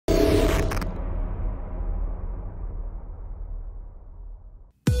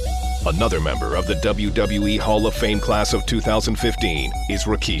Another member of the WWE Hall of Fame class of 2015 is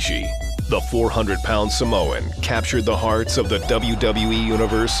Rikishi. The 400-pound Samoan captured the hearts of the WWE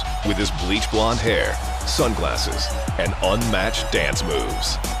Universe with his bleach blonde hair, sunglasses, and unmatched dance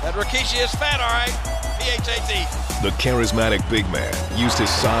moves. That Rikishi is fat, all right. P-H-A-T. The charismatic big man used his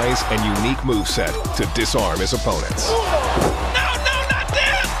size and unique moveset to disarm his opponents. No, not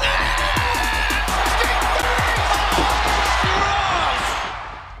this!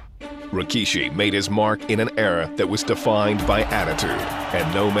 Rikishi made his mark in an era that was defined by attitude,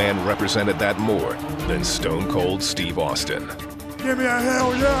 and no man represented that more than Stone Cold Steve Austin. Give me a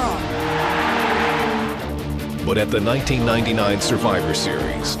hell yeah! But at the 1999 Survivor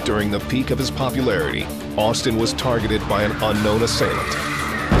Series, during the peak of his popularity, Austin was targeted by an unknown assailant.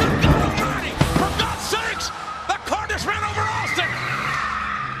 For God's sakes! The car just ran over Austin!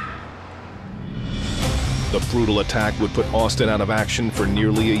 The brutal attack would put Austin out of action for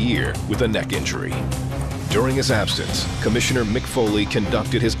nearly a year with a neck injury. During his absence, Commissioner Mick Foley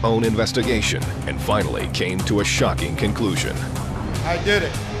conducted his own investigation and finally came to a shocking conclusion. I did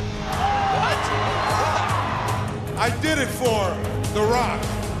it. What? I did it for The Rock.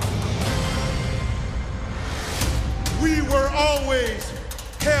 We were always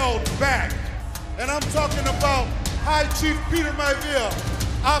held back. And I'm talking about High Chief Peter Maivia,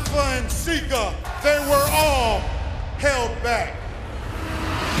 Alpha and Sika. They were all held back.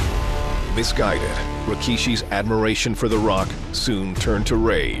 Misguided, Rikishi's admiration for The Rock soon turned to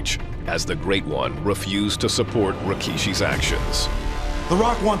rage as the Great One refused to support Rikishi's actions. The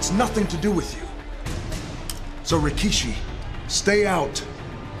Rock wants nothing to do with you. So Rikishi, stay out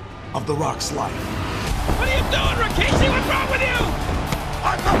of The Rock's life. What are you doing, Rikishi? What's wrong with you?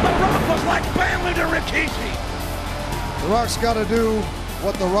 I thought The Rock was like family to Rikishi. The Rock's gotta do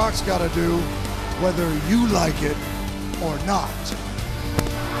what The Rock's gotta do, whether you like it or not.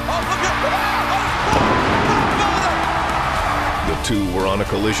 Oh, look at The two were on a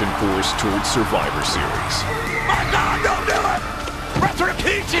collision course towards Survivor Series. My God, don't do it! That's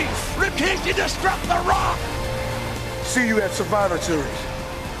Rikishi! Rikishi disrupt The Rock! See you at Survivor Series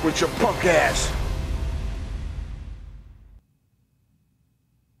with your punk ass.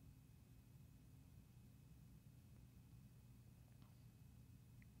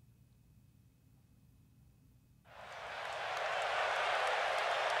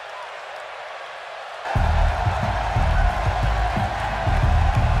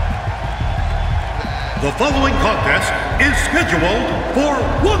 The following contest is scheduled for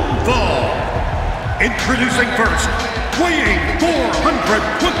one fall. Introducing first, weighing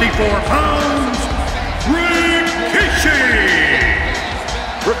 424 pounds, Rikishi!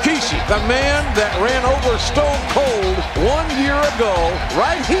 Rikishi, the man that ran over Stone Cold 1 year ago,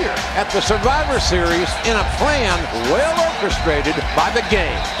 right here at the Survivor Series in a plan well orchestrated by the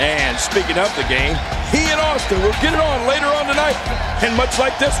game. And speaking of the game, he and Austin will get it on later on tonight. And much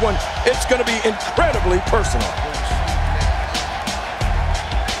like this one, it's going to be incredibly personal.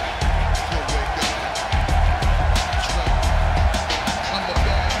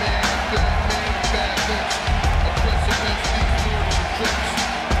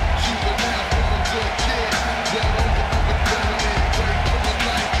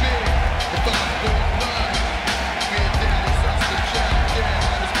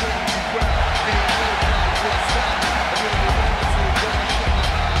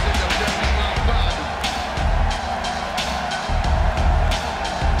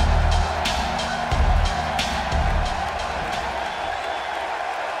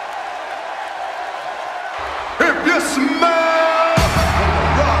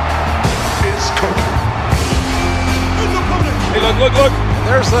 Look.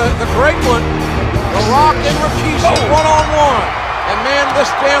 There's the Great One, The Rock and Rikishi, one-on-one. And man, this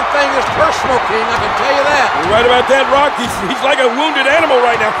damn thing is personal, King, I can tell you that. You're right about that, Rock. He's like a wounded animal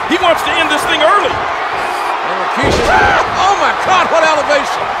right now. He wants to end this thing early. And Rikishi, oh my God, what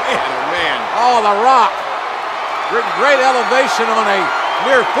elevation. Man. Oh, The Rock. Great elevation on a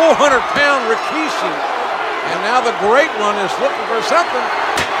near 400-pound Rikishi. And now the Great One is looking for something.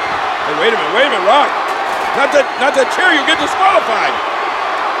 Hey, wait a minute, Rock. Not that chair, you'll get disqualified.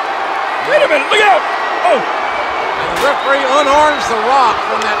 Wait a minute, look out! Oh! And the referee unarms The Rock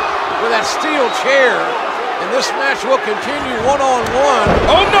with that steel chair. And this match will continue one-on-one.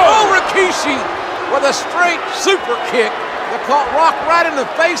 Oh no! Oh, Rikishi with a straight super kick that caught Rock right in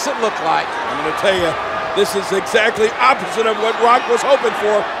the face, it looked like. I'm gonna tell you, this is exactly opposite of what Rock was hoping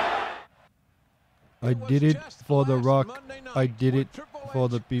for. I did it for The Rock. I did it for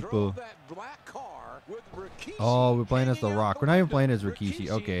the people. Oh, we're playing as The Rock. We're not even playing as Rikishi.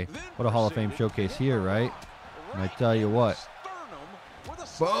 Okay, what a Hall of Fame showcase here, right? And I tell you what,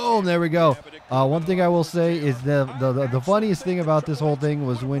 Boom, there we go. One thing I will say is the funniest thing about this whole thing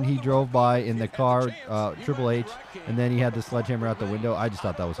was when he drove by in the car, Triple H, and then he had the sledgehammer out the window. I just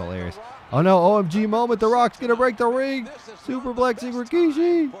thought that was hilarious. Oh no, OMG moment, The Rock's gonna break the ring. Superplexing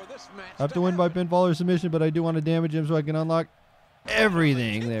Rikishi. I have to win by pinfall or submission, but I do want to damage him so I can unlock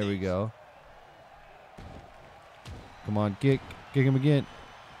everything. There we go. Come on, kick him again.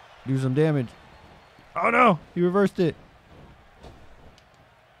 Do some damage. Oh no, he reversed it.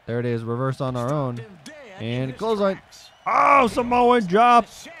 There it is, reverse on our own. And clothesline. Oh, Samoan drop.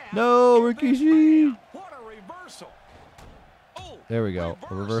 No, Rikishi. There we go,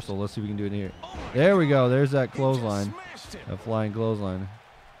 a reversal. Let's see if we can do it here. There we go, there's that clothesline. A flying clothesline.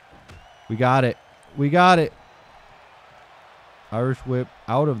 We got it. We got it. Irish whip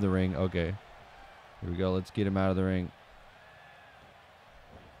out of the ring. Okay. Here we go, let's get him out of the ring.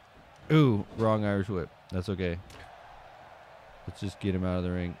 Ooh, wrong Irish whip. That's okay. Let's just get him out of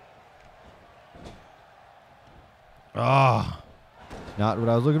the ring. Ah, not what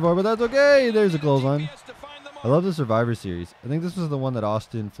I was looking for, but that's okay. There's a clothesline. I love the Survivor Series. I think this was the one that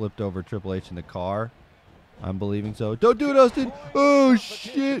Austin flipped over Triple H in the car. I'm believing so. Don't do it, Austin. Oh,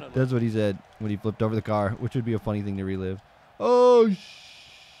 shit. That's what he said when he flipped over the car, which would be a funny thing to relive. Oh,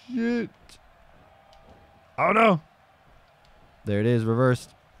 shit. Oh, no. There it is,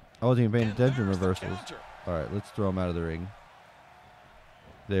 reversed. I wasn't even paying attention, reversals. All right, let's throw him out of the ring.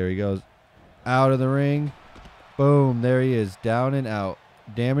 There he goes. Out of the ring. Boom, there he is. Down and out.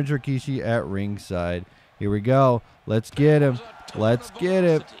 Damage Rikishi at ringside. Here we go. Let's get him. Let's get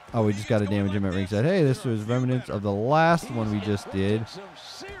it. Oh, we just got to damage him at ringside. Hey, this was remnants of the last one we just did.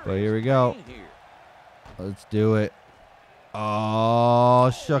 But here we go. Let's do it.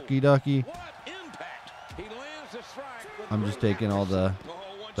 Oh, shucky ducky. I'm just taking all the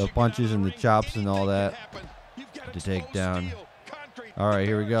punches and the chops and all that to take down. All right,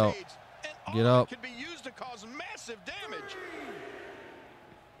 here we go. Get up.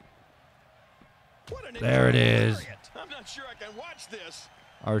 There it is. I'm not sure I can watch this.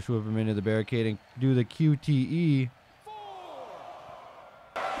 Irish whip him into the barricade and do the QTE.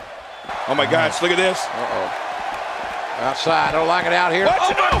 Oh my gosh, look at this. Outside, I don't like it out here.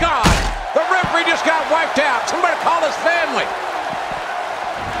 Oh my God! The referee just got wiped out. Somebody call his family.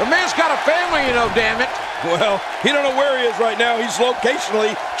 The man's got a family, you know, damn it. Well, he don't know where he is right now. He's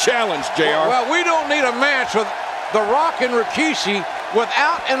locationally challenged, JR. Well, we don't need a match with The Rock and Rikishi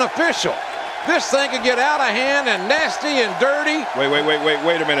without an official. This thing could get out of hand and nasty and dirty. Wait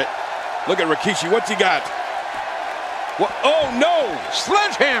a minute. Look at Rikishi. What's he got? What? Oh, no.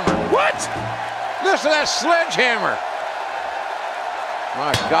 Sledgehammer. What? Listen to that sledgehammer.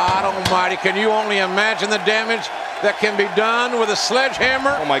 My God almighty, can you only imagine the damage that can be done with a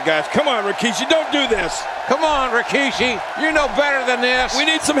sledgehammer? Oh, my gosh. Come on, Rikishi. Don't do this. Come on, Rikishi. You know better than this. We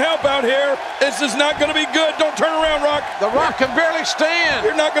need some help out here. This is not going to be good. Don't turn around, Rock. The Rock can barely stand.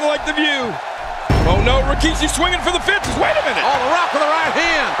 You're not going to like the view. Oh, no. Rikishi's swinging for the fences. Wait a minute. Oh, The Rock with the right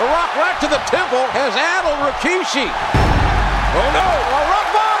hand. The Rock right to the temple has addled Rikishi. Oh, no. The Rock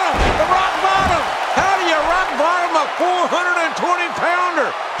bottom. The Rock bottom. How do you rock bottom a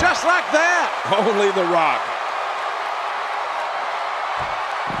 420-pounder just like that? Only The Rock.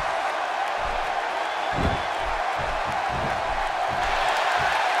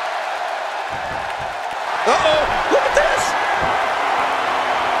 Uh-oh, look at this!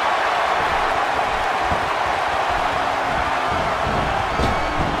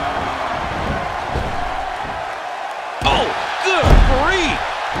 Oh, good grief!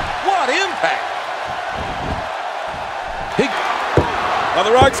 What impact! Now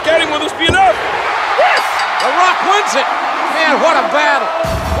The Rock's skating with us be enough! Yes! The Rock wins it! Man, what a battle!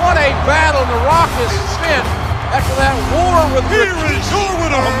 What a battle The Rock has spent after that war with Rikishi.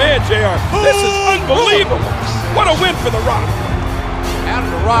 Oh, man, JR, this is unbelievable. What a win for The Rock. How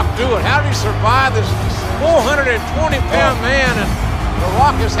did The Rock do it? How did he survive this 420-pound man? And The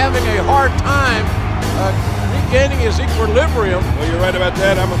Rock is having a hard time regaining his equilibrium. Well, you're right about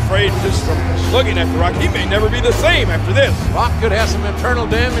that. I'm afraid just from looking at The Rock, he may never be the same after this. Rock could have some internal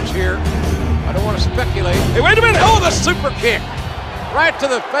damage here. I don't want to speculate. Hey, wait a minute. Oh, the super kick. Right to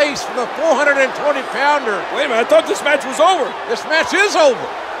the face from the 420-pounder. Wait a minute, I thought this match was over. This match is over.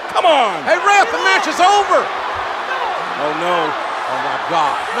 Come on. Hey, ref, the match is over. Oh, no. Oh, my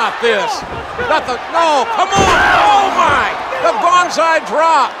God, not this. Not the, no, come on. Oh, my. The bonsai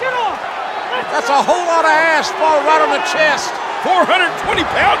drop. That's a whole lot of ass fall right on the chest. 420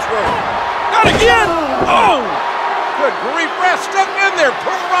 pounds worth. Not again. Oh. Good grief, ref stuck in there.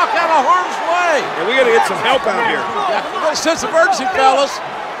 Pull Rock out of harm's way. Yeah, we got to get some help out here. Yeah, a sense of urgency, fellas.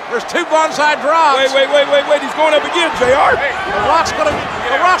 There's 2 bonsai drops. Wait. He's going up again, JR. The Rock's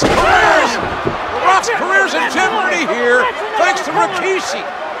career's in jeopardy here, thanks to Rikishi.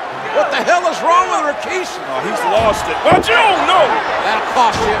 What the hell is wrong with Rikishi? Oh, he's lost it. Watch it. Oh, no. That'll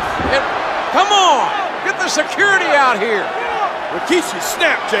cost you. Come on. Get the security out here. Rikishi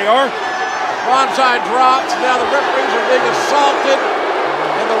snapped, JR. Bonsai drops. Now the referees are being assaulted.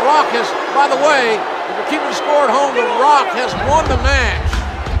 And The Rock has, by the way, if you're keeping the score at home, The Rock has won the match.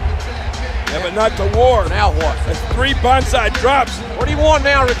 Yeah, but not the war. Now what? That's 3 bonsai drops. What do you want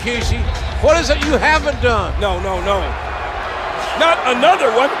now, Rikishi? What is it you haven't done? No. Not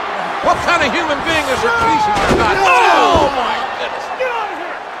another one. What kind of human being is Rikishi? Oh, my goodness.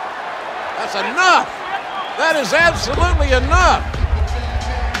 That's enough. That is absolutely enough.